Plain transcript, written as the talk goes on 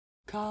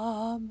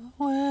Come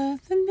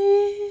with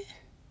me,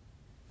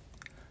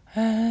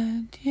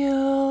 and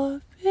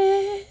you'll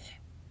be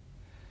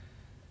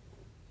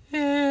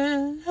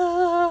in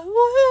a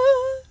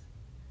world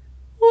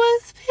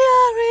with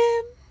pure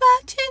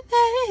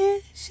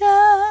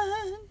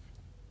imagination.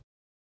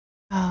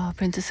 Oh,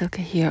 Princess Silke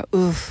here.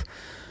 Oof.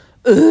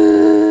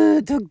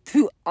 It took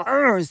 2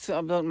 hours to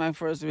upload my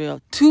first reel.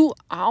 2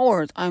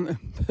 hours. I'm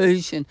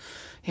impatient.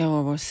 Here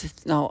we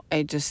sit now.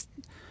 I just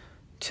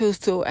choose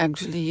to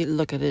actually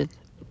look at it.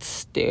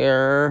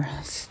 Stare.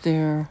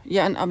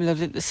 Yeah, and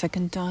upload it the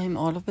second time,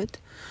 all of it.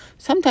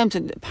 Sometimes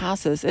it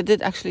passes. It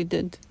did actually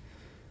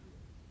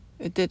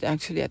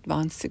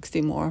advance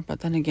 60 more,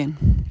 but then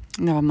again,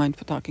 never mind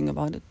for talking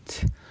about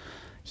it.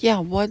 Yeah,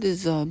 what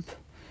is up?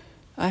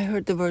 I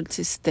heard the word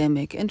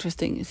systemic.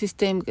 Interesting.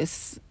 Systemic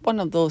is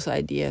one of those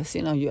ideas,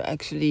 you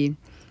actually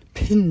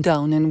pin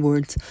down in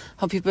words,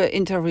 how people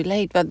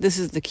interrelate, but this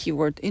is the key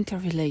word,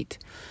 interrelate.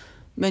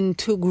 When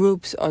two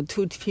groups or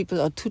two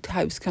people or two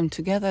types come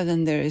together,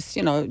 then there is,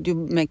 you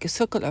make a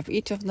circle of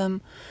each of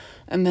them,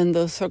 and when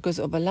those circles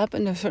overlap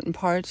in a certain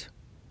part,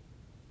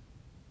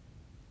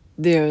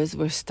 there is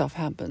where stuff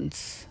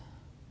happens.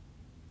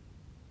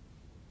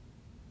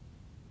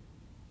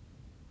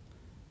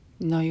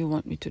 Now you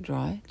want me to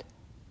draw it?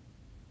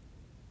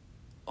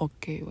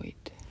 Okay,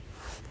 wait.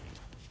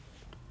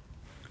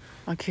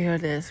 Okay, here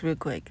it is, real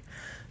quick.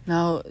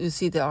 Now, you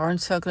see the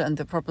orange circle and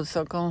the purple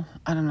circle.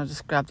 I don't know,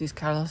 just grab these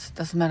colors.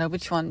 Doesn't matter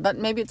which one, but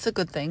maybe it's a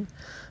good thing.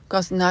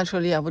 Because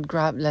naturally I would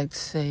grab, like,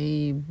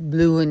 say,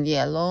 blue and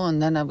yellow, and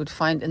then I would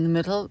find in the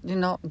middle,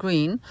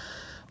 green.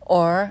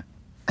 Or,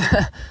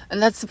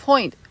 and that's the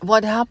point.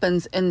 What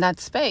happens in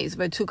that space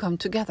where two come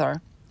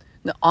together?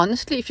 Now,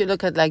 honestly, if you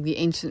look at, like, the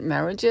ancient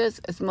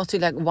marriages, it's mostly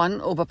like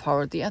one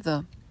overpowered the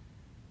other.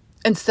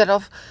 Instead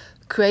of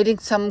creating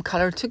some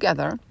color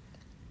together,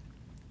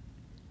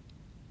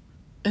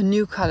 a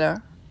new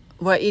color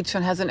where each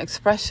one has an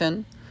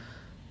expression,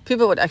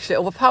 people would actually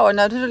overpower.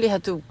 Now, I literally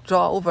had to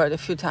draw over it a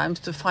few times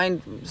to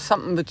find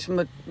something which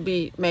would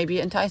be maybe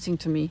enticing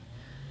to me.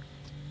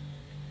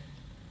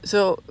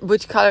 So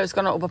which color is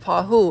going to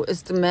overpower who?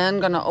 Is the man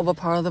going to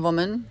overpower the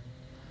woman?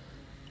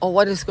 Or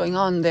what is going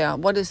on there?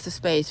 What is the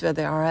space where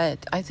they are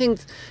at? I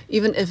think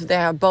even if they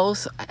are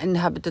both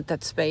inhabited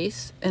that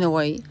space in a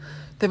way,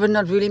 they were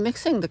not really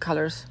mixing the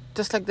colors.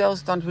 Just like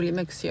those don't really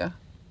mix here.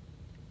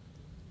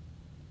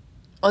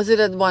 Or is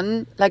it at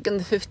one, like in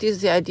the 50s,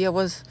 the idea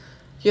was,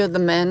 the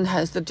man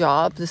has the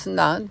job, this and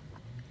that.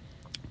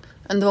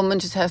 And the woman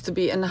just has to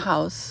be in the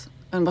house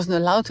and wasn't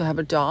allowed to have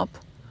a job.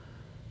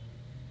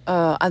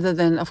 Other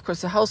than, of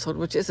course, the household,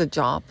 which is a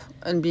job.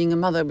 And being a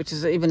mother, which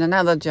is even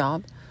another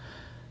job.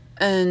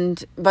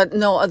 But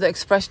no other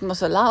expression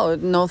was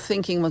allowed. No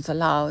thinking was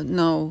allowed.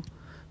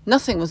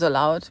 Nothing was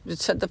allowed.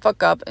 Just shut the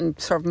fuck up and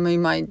serve me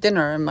my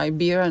dinner and my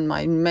beer and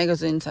my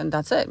magazines, and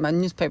that's it, my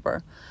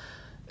newspaper.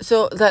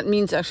 So that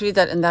means actually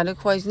that in that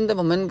equation, the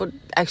woman would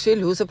actually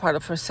lose a part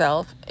of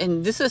herself.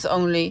 And this is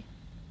only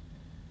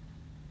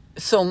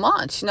so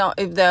much. Now,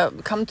 if they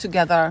come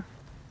together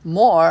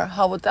more,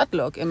 how would that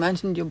look?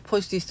 Imagine you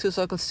push these two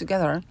circles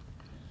together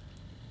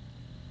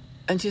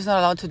and she's not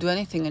allowed to do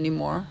anything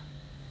anymore.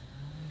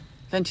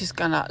 Then she's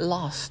gonna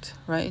lost,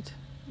 right?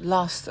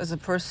 Lost as a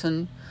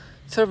person,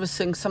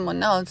 servicing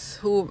someone else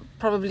who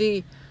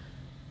probably,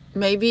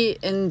 maybe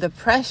in the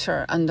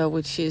pressure under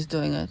which she is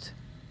doing it,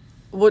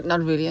 would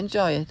not really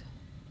enjoy it.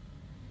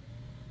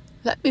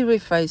 Let me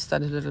rephrase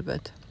that a little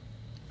bit.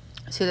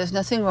 See, there's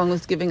nothing wrong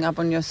with giving up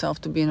on yourself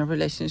to be in a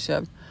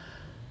relationship.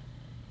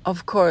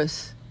 Of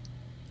course,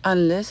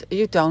 unless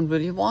you don't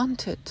really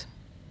want it.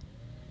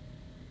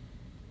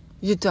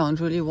 You don't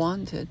really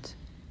want it.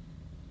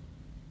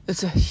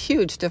 It's a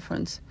huge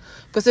difference.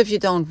 Because if you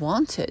don't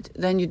want it,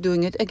 then you're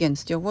doing it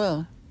against your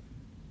will.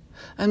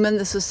 And when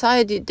the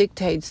society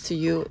dictates to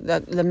you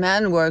that the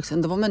man works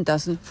and the woman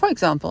doesn't, for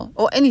example,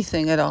 or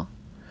anything at all,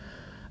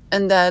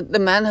 and that the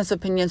man has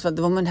opinions but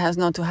the woman has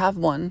not to have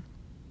one,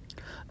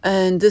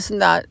 and this and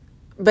that,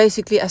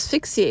 basically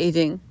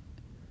asphyxiating,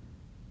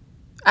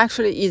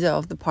 actually either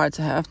of the parts,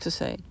 I have to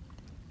say.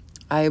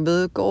 I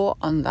will go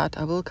on that,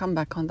 I will come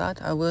back on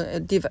that, I will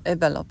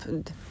develop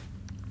it.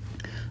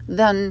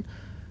 Then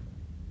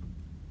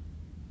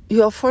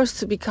you are forced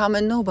to become a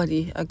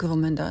nobody, a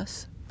woman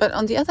does. But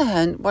on the other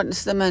hand, what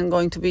is the man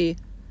going to be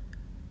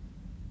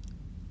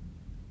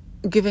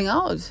giving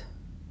out?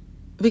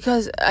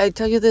 Because I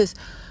tell you this,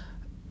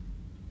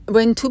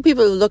 when two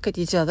people look at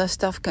each other,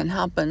 stuff can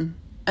happen.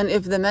 And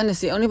if the man is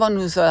the only one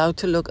who's allowed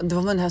to look, and the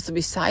woman has to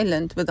be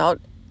silent without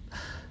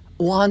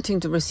wanting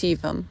to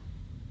receive him,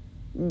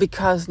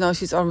 because now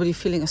she's already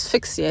feeling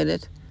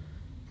asphyxiated,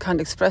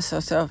 can't express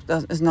herself,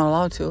 is not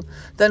allowed to,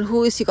 then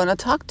who is he going to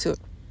talk to?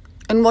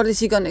 And what is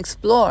he going to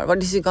explore?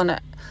 What is he going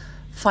to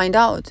find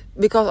out?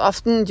 Because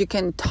often you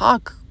can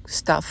talk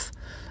stuff,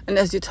 and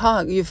as you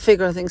talk, you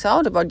figure things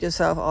out about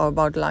yourself or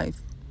about life.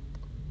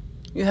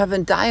 You have a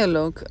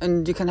dialogue,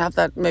 and you can have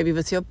that maybe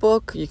with your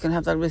book, you can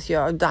have that with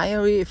your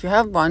diary if you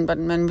have one, but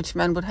which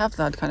man would have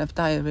that kind of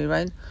diary,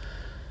 right?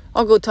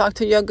 or go talk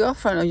to your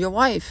girlfriend or your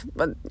wife.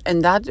 But in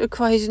that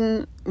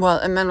equation, well,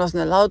 a man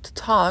wasn't allowed to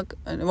talk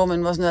and a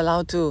woman wasn't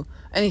allowed to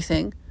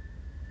anything.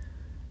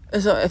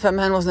 So if a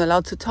man wasn't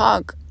allowed to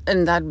talk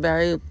in that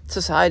very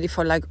society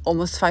for like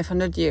almost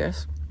 500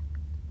 years,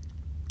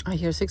 I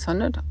hear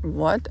 600,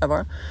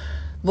 whatever,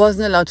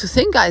 wasn't allowed to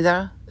think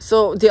either.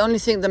 So the only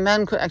thing the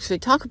man could actually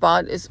talk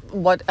about is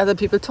what other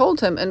people told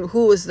him. And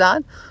who was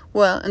that?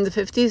 Well, in the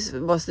 50s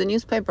it was the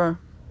newspaper.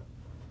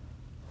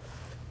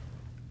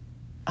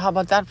 How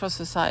about that for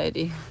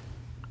society?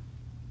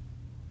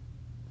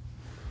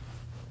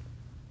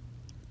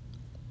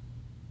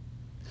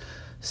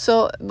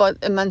 So what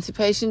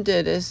emancipation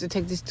did is to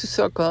take these two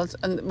circles,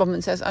 and the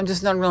woman says, I'm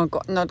just not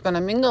going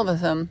to mingle with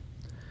him.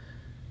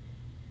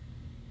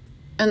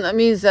 And that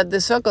means that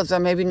the circles are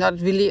maybe not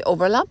really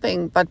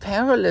overlapping, but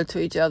parallel to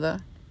each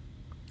other,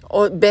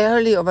 or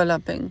barely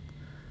overlapping.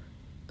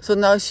 So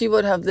now she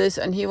would have this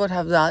and he would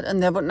have that,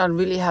 and they would not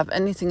really have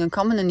anything in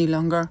common any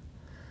longer.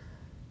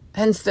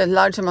 Hence the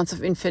large amounts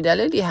of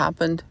infidelity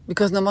happened,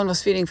 because no one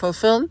was feeling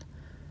fulfilled,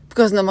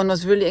 because no one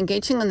was really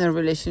engaging in their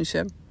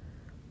relationship.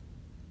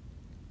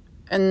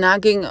 And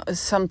nagging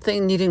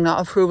something, needing no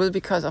approval,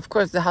 because of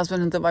course the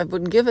husband and the wife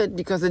wouldn't give it,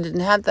 because they didn't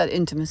have that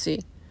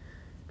intimacy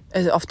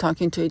of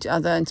talking to each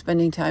other and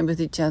spending time with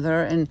each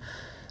other and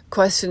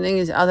questioning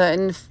each other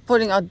and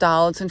putting out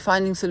doubts and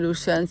finding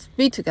solutions,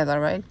 be together,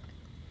 right?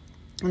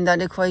 In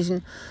that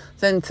equation,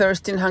 then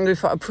thirsty and hungry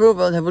for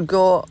approval, they would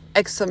go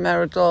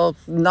extramarital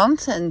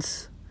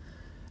nonsense.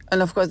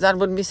 And of course that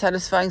wouldn't be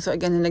satisfying, so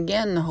again and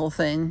again, the whole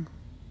thing.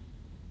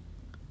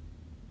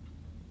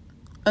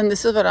 And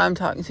this is what I'm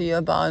talking to you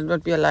about,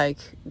 what we're like,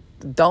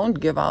 don't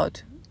give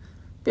out.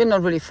 We're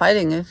not really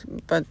fighting it,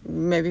 but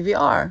maybe we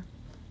are.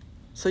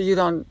 So you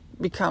don't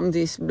become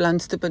these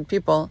blunt, stupid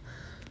people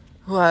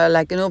who are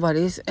like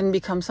nobodies, and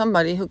become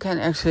somebody who can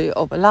actually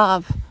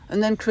overlap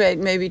and then create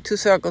maybe two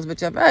circles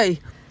which are very,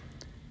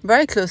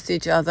 very close to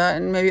each other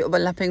and maybe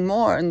overlapping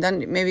more, and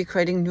then maybe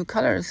creating new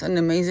colors and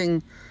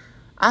amazing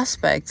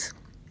aspects.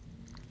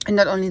 And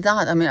not only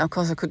that, I mean, of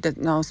course I could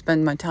now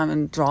spend my time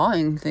in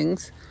drawing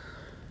things,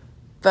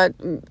 but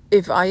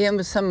if I am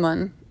with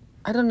someone,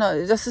 I don't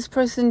know, does this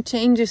person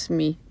changes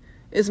me?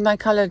 Is my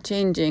color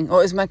changing,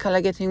 or is my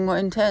color getting more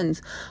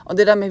intense? Or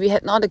did I maybe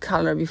had not a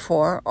color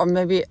before, or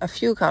maybe a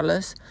few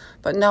colors,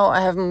 but now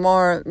I have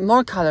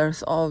more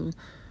colors? Or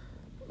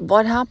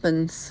what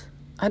happens?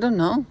 I don't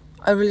know.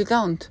 I really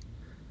don't.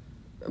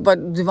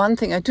 But the one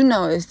thing I do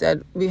know is that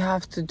we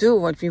have to do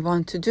what we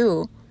want to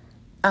do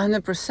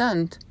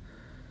 100%.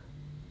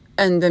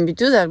 And then we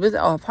do that with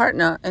our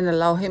partner and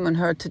allow him and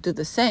her to do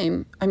the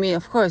same. I mean,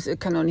 of course, it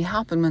can only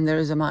happen when there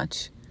is a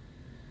match.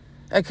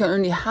 It can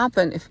only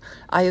happen if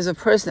I, as a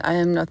person, I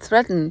am not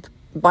threatened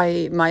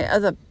by my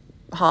other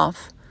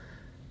half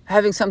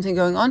having something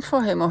going on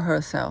for him or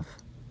herself.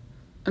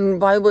 And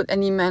why would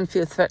any man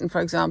feel threatened, for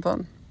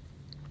example?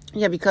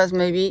 Yeah, because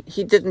maybe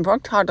he didn't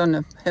work hard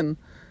on him.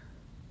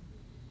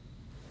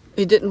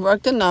 He didn't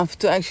work enough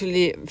to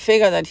actually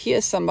figure that he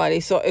is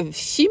somebody. So if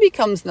she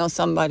becomes now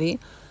somebody,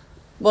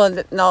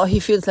 well, now he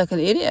feels like an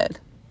idiot.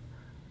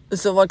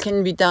 So what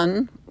can be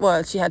done?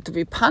 Well, she had to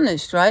be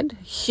punished, right?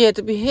 She had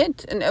to be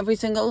hit in every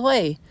single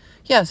way.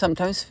 Yeah,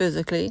 sometimes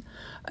physically,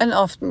 and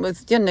often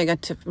with your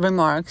negative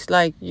remarks,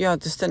 like you're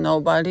just a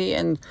nobody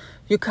and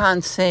you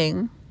can't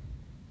sing.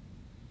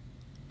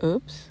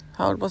 Oops,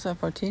 how old was I,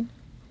 14?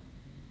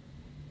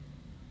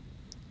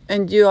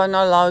 And you are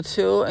not allowed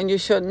to, and you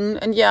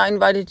shouldn't. And yeah, I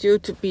invited you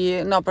to be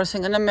an opera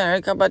singer in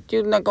America, but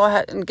you not go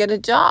ahead and get a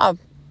job.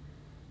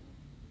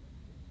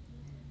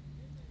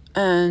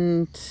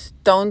 And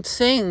don't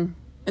sing,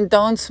 and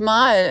don't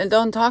smile, and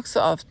don't talk so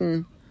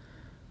often.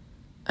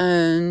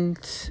 And,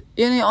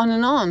 on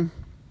and on.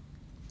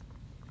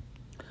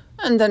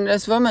 And then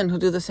there's women who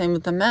do the same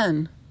with the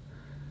men.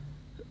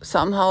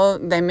 Somehow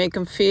they make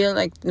them feel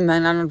like the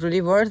men are not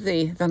really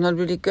worthy, they're not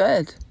really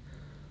good.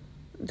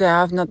 They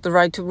have not the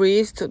right to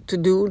breathe,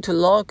 to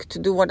look, to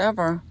do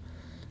whatever.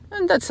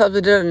 And that's a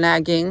little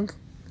nagging,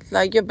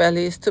 like your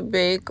belly is too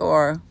big,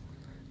 or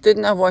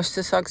didn't I wash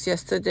the socks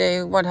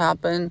yesterday? What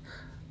happened?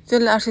 The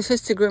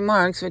narcissistic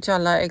remarks, which are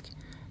like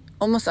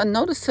almost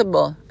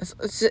unnoticeable.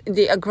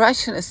 The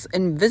aggression is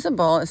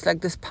invisible. It's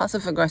like this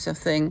passive-aggressive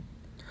thing.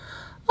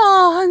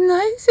 Oh, how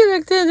nice you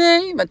look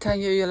today. But tell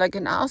you, you're like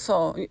an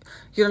asshole.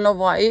 You don't know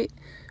why.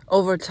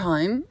 Over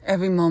time,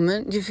 every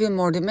moment, you feel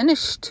more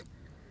diminished.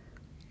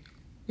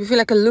 You feel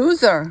like a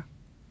loser.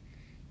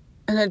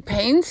 And it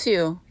pains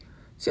you.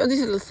 See, all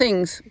these little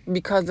things,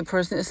 because the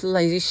person is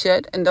lazy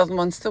shit and doesn't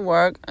want to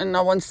work and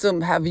now wants to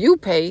have you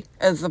pay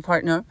as the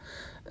partner,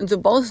 and to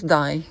both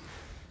die.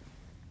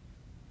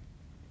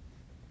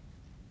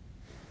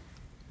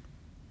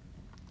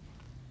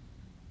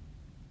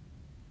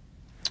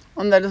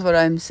 And that is what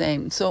I'm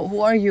saying. So who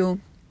are you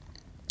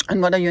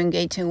and what are you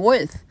engaging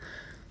with?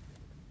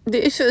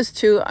 The issue is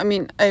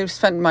I've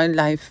spent my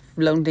life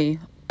lonely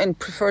and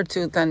prefer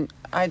to then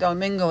I don't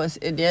mingle with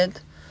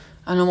idiot.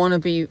 I don't want to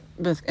be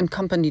in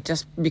company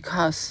just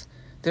because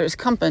there is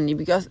company,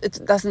 because it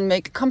doesn't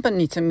make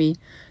company to me,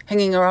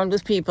 hanging around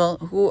with people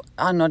who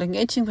are not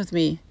engaging with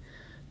me.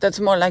 That's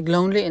more like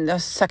lonely, and they're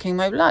sucking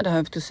my blood, I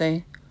have to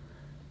say.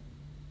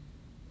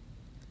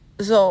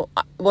 So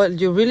what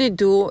you really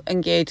do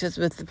engage is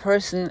with the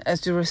person,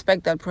 as you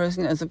respect that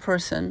person as a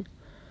person.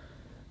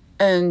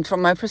 And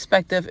from my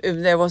perspective, if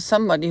there was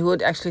somebody who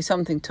had actually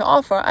something to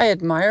offer, I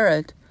admire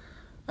it.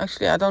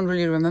 Actually, I don't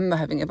really remember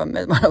having ever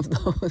met one of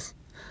those.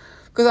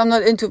 Because I'm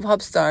not into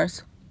pop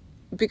stars.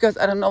 Because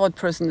I don't know what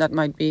person that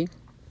might be.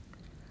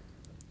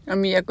 I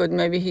mean, yeah, good,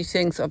 maybe he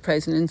sings or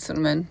plays an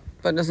instrument,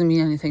 but it doesn't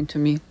mean anything to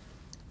me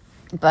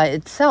by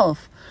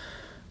itself.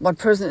 What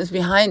person is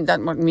behind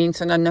that, what means,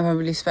 and I never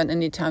really spent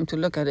any time to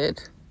look at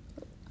it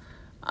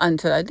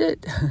until I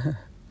did.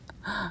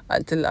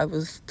 Until I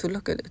was to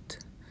look at it.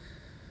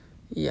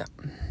 Yeah.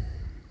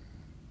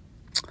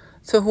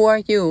 So who are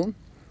you?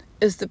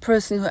 Is the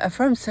person who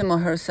affirms him or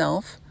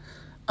herself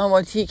on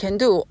what he can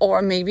do.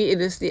 Or maybe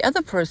it is the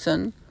other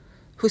person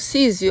who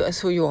sees you as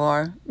who you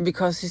are,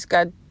 because he's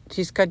got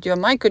your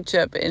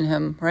microchip in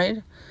him,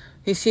 right?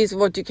 He sees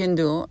what you can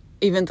do,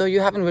 even though you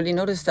haven't really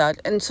noticed that,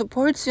 and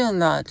supports you on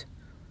that.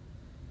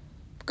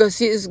 Because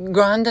he is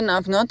grand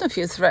enough not to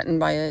feel threatened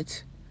by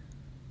it.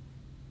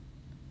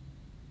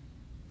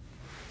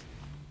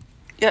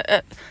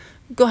 Yeah,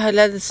 go ahead,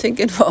 let it sink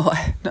in for a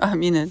while. No, I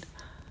mean it.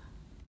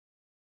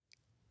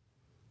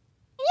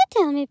 You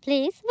tell me,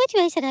 please, which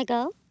way should I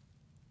go?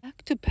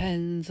 That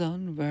depends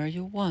on where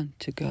you want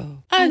to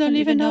go. I don't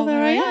even know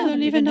where I am.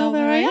 Don't even know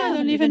where I am.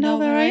 Don't even know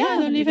where I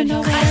am. Don't even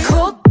know where I am.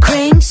 Cool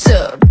cream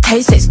soup,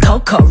 tastes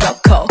Cocoa.